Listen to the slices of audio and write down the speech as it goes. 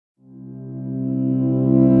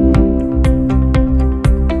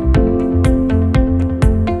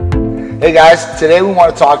Hey guys, today we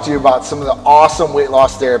want to talk to you about some of the awesome weight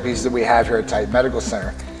loss therapies that we have here at Titan Medical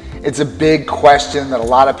Center. It's a big question that a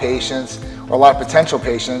lot of patients or a lot of potential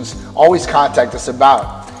patients always contact us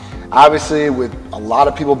about. Obviously, with a lot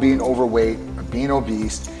of people being overweight or being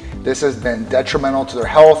obese, this has been detrimental to their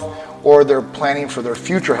health, or they're planning for their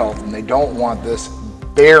future health and they don't want this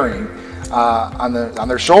bearing on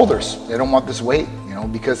their shoulders. They don't want this weight,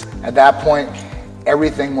 because at that point,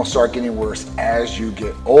 everything will start getting worse as you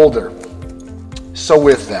get older. So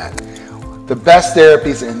with that, the best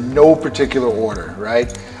therapies in no particular order, right?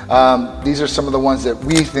 These are some of the ones that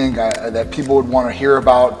we think that people would want to hear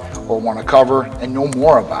about or want to cover and know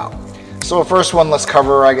more about. So the first one let's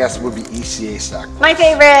cover, I guess, would be ECA Stack. My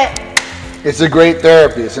favorite. It's a great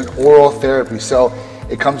therapy. It's an oral therapy. So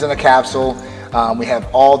it comes in a capsule. We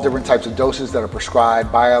have all different types of doses that are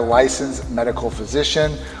prescribed by a licensed medical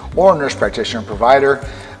physician or nurse practitioner provider.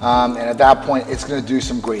 And at that point, it's going to do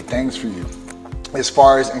some great things for you. As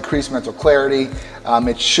far as increased mental clarity,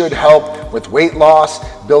 it should help with weight loss,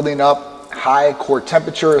 building up high core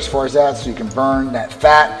temperature as far as that, so you can burn that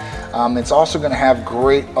fat. It's also going to have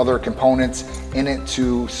great other components in it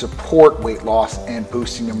to support weight loss and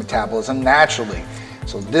boosting your metabolism naturally.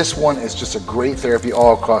 So this one is just a great therapy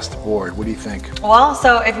all across the board. What do you think? Well,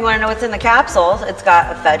 so if you want to know what's in the capsules, it's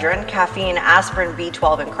got ephedrine, caffeine, aspirin,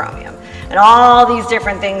 B12, and chromium. And all these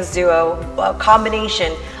different things do a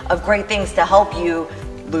combination of great things to help you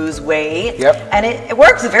lose weight. Yep. And it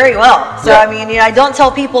works very well. So, yep. I mean, I don't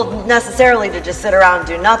tell people necessarily to just sit around and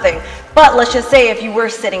do nothing. But let's just say if you were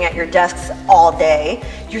sitting at your desks all day,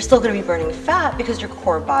 you're still going to be burning fat because your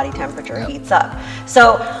core body temperature yep. heats up.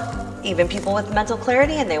 So even people with mental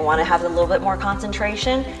clarity and they want to have a little bit more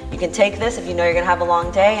concentration, you can take this if you know you're going to have a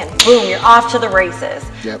long day, and boom, you're off to the races.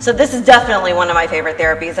 Yep. So this is definitely one of my favorite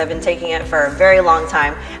therapies. I've been taking it for a very long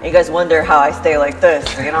time, and you guys wonder how I stay like this,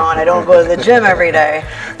 and I don't go to the gym every day.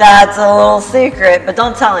 That's a little secret, but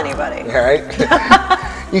don't tell anybody. Yeah, right?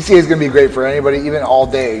 ECA is going to be great for anybody, even all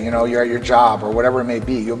day. You're at your job or whatever it may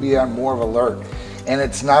be. You'll be on more of alert. And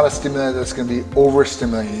it's not a stimulant that's going to be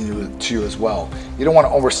overstimulating to you as well. You don't want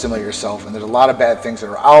to overstimulate yourself, and there's a lot of bad things that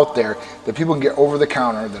are out there that people can get over the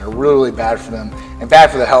counter that are really, really bad for them and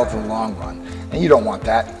bad for the health in the long run. And you don't want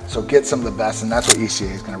that, so get some of the best, and that's what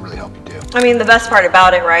ECA is going to really help you do. I mean, the best part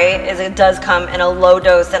about it, right, is it does come in a low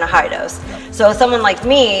dose and a high dose. Yep. So someone like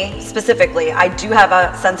me, specifically, I do have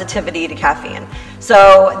a sensitivity to caffeine.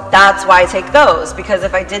 So that's why I take those, because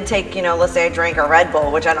if I did take, let's say I drank a Red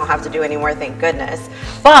Bull, which I don't have to do anymore, thank goodness.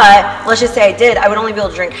 But let's just say I did, I would only be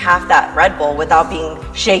able to drink half that Red Bull without being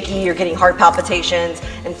shaky or getting heart palpitations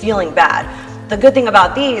and feeling bad. The good thing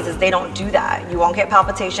about these is they don't do that. You won't get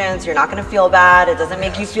palpitations, you're not gonna feel bad, it doesn't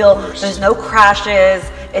make you feel, there's no crashes,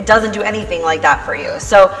 it doesn't do anything like that for you.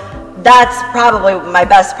 So that's probably my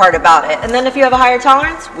best part about it. And then if you have a higher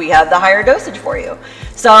tolerance, we have the higher dosage for you.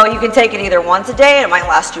 So you can take it either once a day, and it might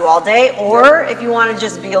last you all day, or if you want to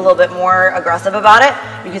just be a little bit more aggressive about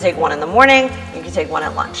it, you can take one in the morning, you can take one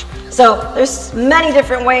at lunch. So there's many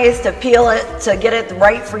different ways to peel it, to get it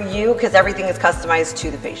right for you, because everything is customized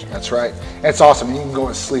to the patient. That's right. And it's awesome. You can go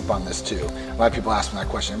and sleep on this too. A lot of people ask me that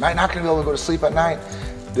question. Am I not going to be able to go to sleep at night?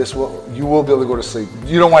 You will be able to go to sleep.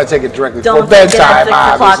 You don't want to take it directly before bedtime. Don't take it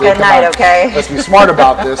at 6 o'clock at night, okay? Let's be smart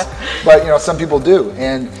about this. But some people do,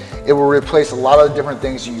 and it will replace a lot of the different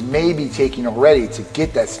things you may be taking already to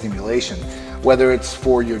get that stimulation, whether it's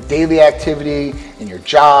for your daily activity, in your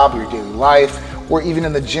job, your daily life, or even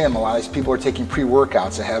in the gym. A lot of these people are taking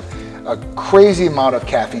pre-workouts that have a crazy amount of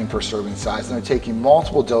caffeine per serving size, and they're taking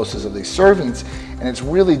multiple doses of these servings, and it's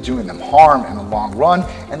really doing them harm in the long run,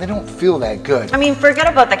 and they don't feel that good. I mean, forget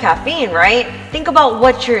about the caffeine, right? Think about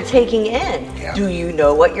what you're taking in. Yeah. Do you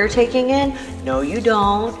know what you're taking in? No, you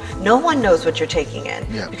don't. No one knows what you're taking in.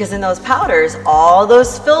 Yeah. Because in those powders, all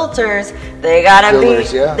those filters, they gotta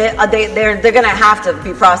Fillers, be, yeah. they're gonna have to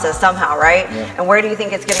be processed somehow, right? Yeah. And where do you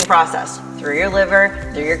think it's getting processed? Through your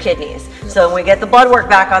liver, through your kidneys. Yeah. So when we get the blood work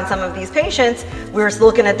back on some of these patients, we were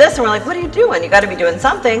looking at this and we're like, what are you doing? You gotta be doing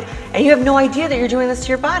something. And you have no idea that you're doing this to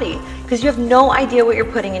your body, because you have no idea what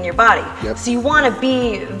you're putting in your body. Yep. So you wanna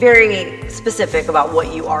be very specific about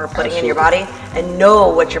what you are putting in your Absolutely. body and know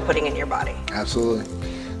what you're putting in your body. Absolutely.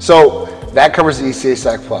 So that covers the ECA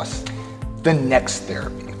Stack Plus. The next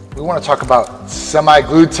therapy, we want to talk about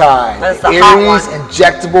Semaglutide, That's the the hot Aries one.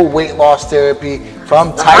 injectable weight loss therapy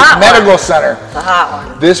from The Titan hot Medical one. Center. The hot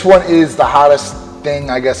one. This one is the hottest thing,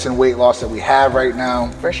 I guess, in weight loss that we have right now.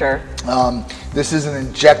 For sure. This is an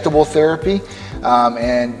injectable therapy,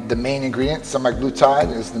 and the main ingredient,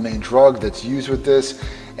 semaglutide, is the main drug that's used with this,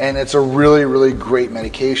 and it's a really, really great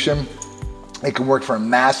medication. It can work for a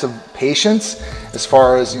mass of patients as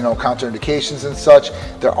far as, you know, counterindications and such.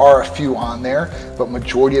 There are a few on there, but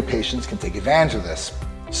majority of patients can take advantage of this.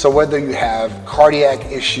 So whether you have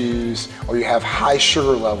cardiac issues or you have high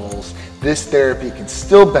sugar levels, this therapy can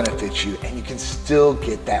still benefit you and you can still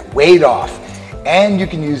get that weight off. And you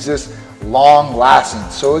can use this long lasting.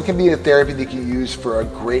 So it can be a therapy that you can use for a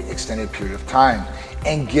great extended period of time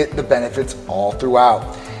and get the benefits all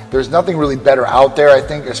throughout. There's nothing really better out there, I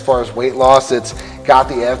think, as far as weight loss. It's got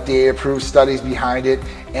the FDA approved studies behind it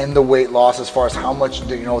and the weight loss as far as how much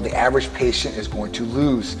the average patient is going to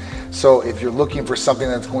lose. So if you're looking for something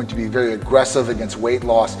that's going to be very aggressive against weight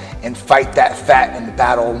loss and fight that fat in the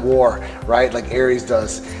battle and war, right, like Aries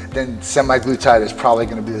does, then semaglutide is probably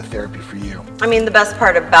going to be the therapy for you. I mean, the best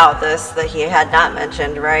part about this that he had not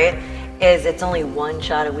mentioned, right, is it's only 1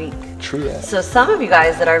 shot a week. True that. So some of you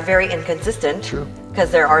guys that are very inconsistent, true,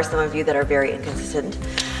 because there are some of you that are very inconsistent,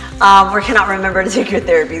 we cannot remember to take your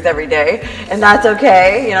therapies every day, and that's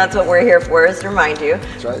okay. You know, that's what we're here for, is to remind you.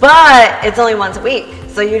 That's right. But it's only once a week.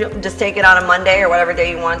 So you just take it on a Monday or whatever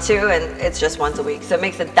day you want to, and it's just once a week. So it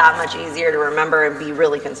makes it that much easier to remember and be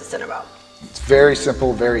really consistent about. It's very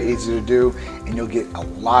simple, very easy to do, and you'll get a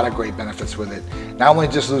lot of great benefits with it. Not only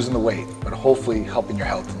just losing the weight, but hopefully helping your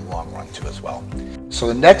health in the long run too as well. So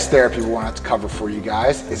the next therapy we want to cover for you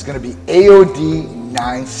guys is going to be AOD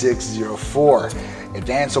 9604.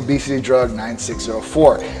 Advanced Obesity Drug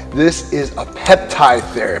 9604. This is a peptide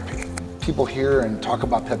therapy. People hear and talk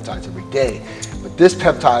about peptides every day, but this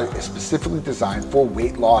peptide is specifically designed for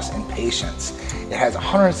weight loss in patients. It has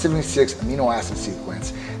 176 amino acid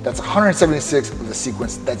sequence. That's 176 of the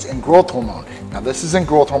sequence that's in growth hormone. Now this is in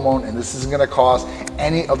growth hormone, and this isn't going to cause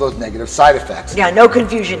any of those negative side effects. Yeah, no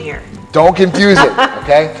confusion here. Don't confuse it,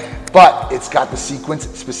 okay? But it's got the sequence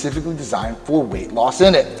specifically designed for weight loss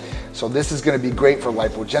in it. So this is going to be great for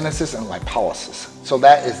lipogenesis and lipolysis. So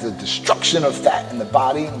that is the destruction of fat in the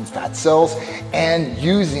body and fat cells, and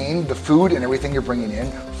using the food and everything you're bringing in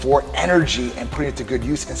for energy and putting it to good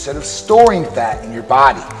use instead of storing fat in your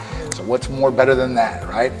body. So what's more better than that,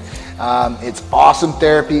 right? It's awesome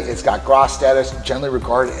therapy. It's got GRAS status, generally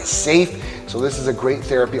regarded as safe. So this is a great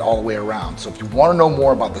therapy all the way around. So if you want to know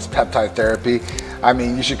more about this peptide therapy, I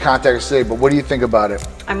mean, you should contact us today, but what do you think about it?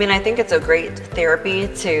 I mean, I think it's a great therapy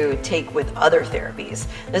to take with other therapies.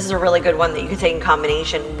 This is a really good one that you can take in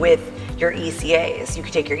combination with your ECAs. You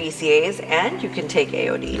can take your ECAs and you can take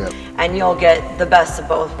AOD, yep, and you'll get the best of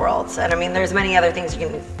both worlds. And I mean, there's many other things you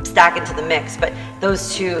can stack into the mix, but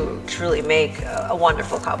those two truly make a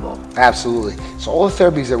wonderful couple. Absolutely. So all the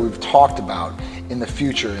therapies that we've talked about in the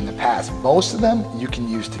future, in the past, most of them you can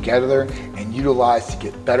use together and utilize to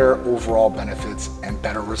get better overall benefits and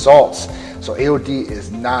better results. So AOD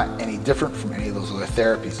is not any different from any of those other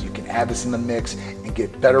therapies. You can add this in the mix and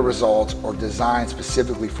get better results, or designed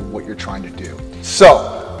specifically for what you're trying to do.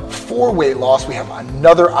 So for weight loss, we have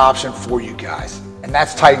another option for you guys, and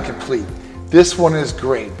that's Titan Complete. This one is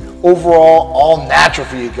great. Overall, all natural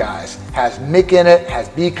for you guys. Has MIC in it, has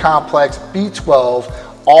B complex, B12,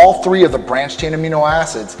 all 3 of the branched chain amino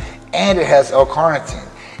acids, and it has L-carnitine.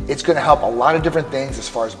 It's going to help a lot of different things as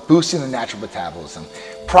far as boosting the natural metabolism,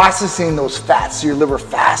 processing those fats to your liver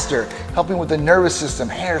faster, helping with the nervous system,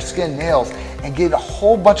 hair, skin, nails, and get a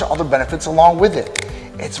whole bunch of other benefits along with it.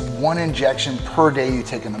 It's 1 injection per day you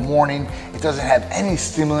take in the morning. It doesn't have any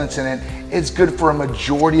stimulants in it. It's good for a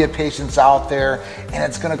majority of patients out there, and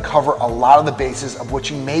it's going to cover a lot of the bases of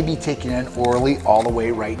what you may be taking in orally all the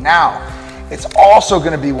way right now. It's also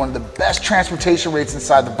going to be one of the best transportation rates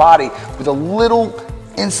inside the body, with a little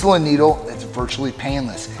insulin needle that's virtually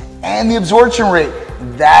painless. And the absorption rate,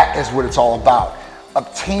 that is what it's all about.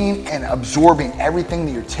 Obtaining and absorbing everything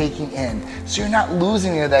that you're taking in, so you're not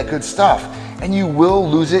losing any of that good stuff. And you will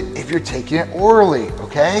lose it if you're taking it orally,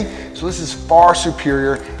 okay? So this is far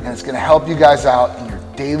superior, and it's going to help you guys out in your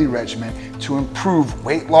daily regimen to improve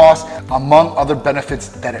weight loss, among other benefits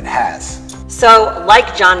that it has. So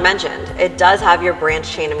like John mentioned, it does have your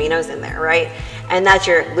branched chain aminos in there, right? And that's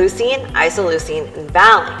your leucine, isoleucine, and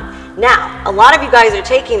valine. Now, a lot of you guys are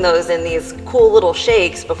taking those in these cool little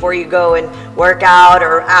shakes before you go and work out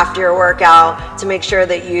or after your workout to make sure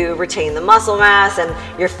that you retain the muscle mass and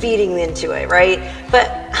you're feeding into it, right? But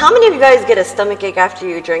how many of you guys get a stomach ache after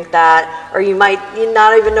you drink that, or you might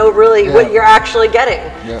not even know really what you're actually getting?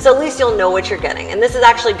 Yeah. So at least you'll know what you're getting. And this is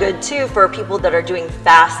actually good too for people that are doing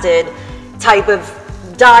fasted type of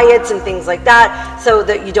diets and things like that, so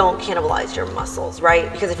that you don't cannibalize your muscles,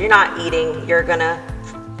 right? Because if you're not eating,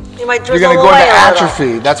 you might you're going to go into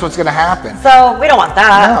atrophy. That's what's going to happen. So we don't want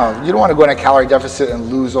that. No, you don't want to go into a calorie deficit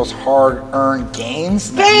and lose those hard-earned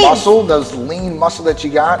gains, that muscle, those lean muscle that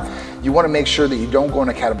you got. you want to make sure that you don't go in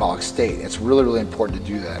a catabolic state. It's really, really important to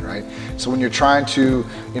do that, right? So when you're trying to,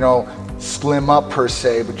 slim up per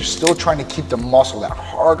se, but you're still trying to keep the muscle, that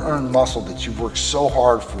hard-earned muscle that you've worked so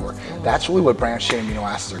hard for, that's really what branched-chain amino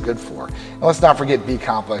acids are good for. And let's not forget B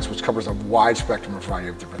complex, which covers a wide spectrum of variety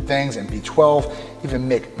of different things, and B12, even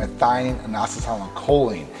MIC, methionine, inositol,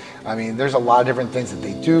 choline. I mean, there's a lot of different things that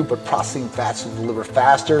they do, but processing fats to the liver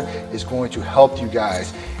faster is going to help you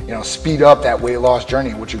guys, speed up that weight loss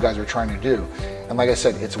journey, which you guys are trying to do. And like I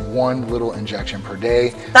said, it's one little injection per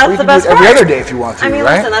day. That's the best part. Every other day if you want to, I mean,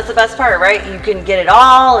 right? listen, that's the best part, right? You can get it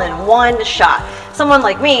all in one shot. Someone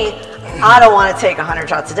like me, I don't want to take 100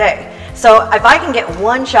 shots a day. So if I can get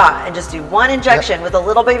one shot and just do one injection with a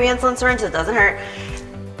little baby insulin syringe that doesn't hurt,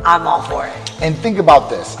 I'm all for it. And think about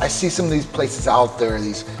this. I see some of these places out there,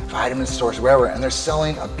 these vitamin stores, wherever, and they're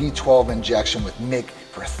selling a B12 injection with MIC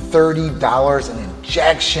for $30 an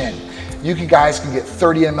injection. You guys can get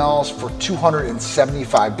 30 mLs for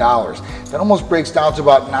 $275. That almost breaks down to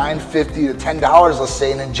about $9.50 to $10, let's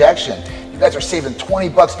say, an injection. You guys are saving 20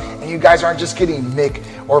 bucks, and you guys aren't just getting MIC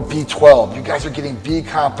or B12. You guys are getting B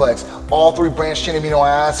complex, all 3 branched-chain amino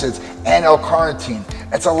acids, and L-carnitine.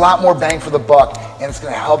 It's a lot more bang for the buck, and it's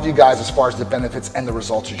going to help you guys as far as the benefits and the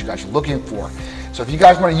results that you guys are looking for. So if you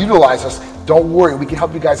guys want to utilize us, don't worry. We can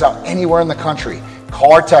help you guys out anywhere in the country.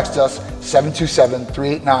 Call or text us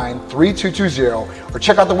 727-389-3220, or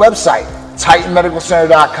check out the website,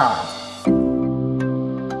 titanmedicalcenter.com.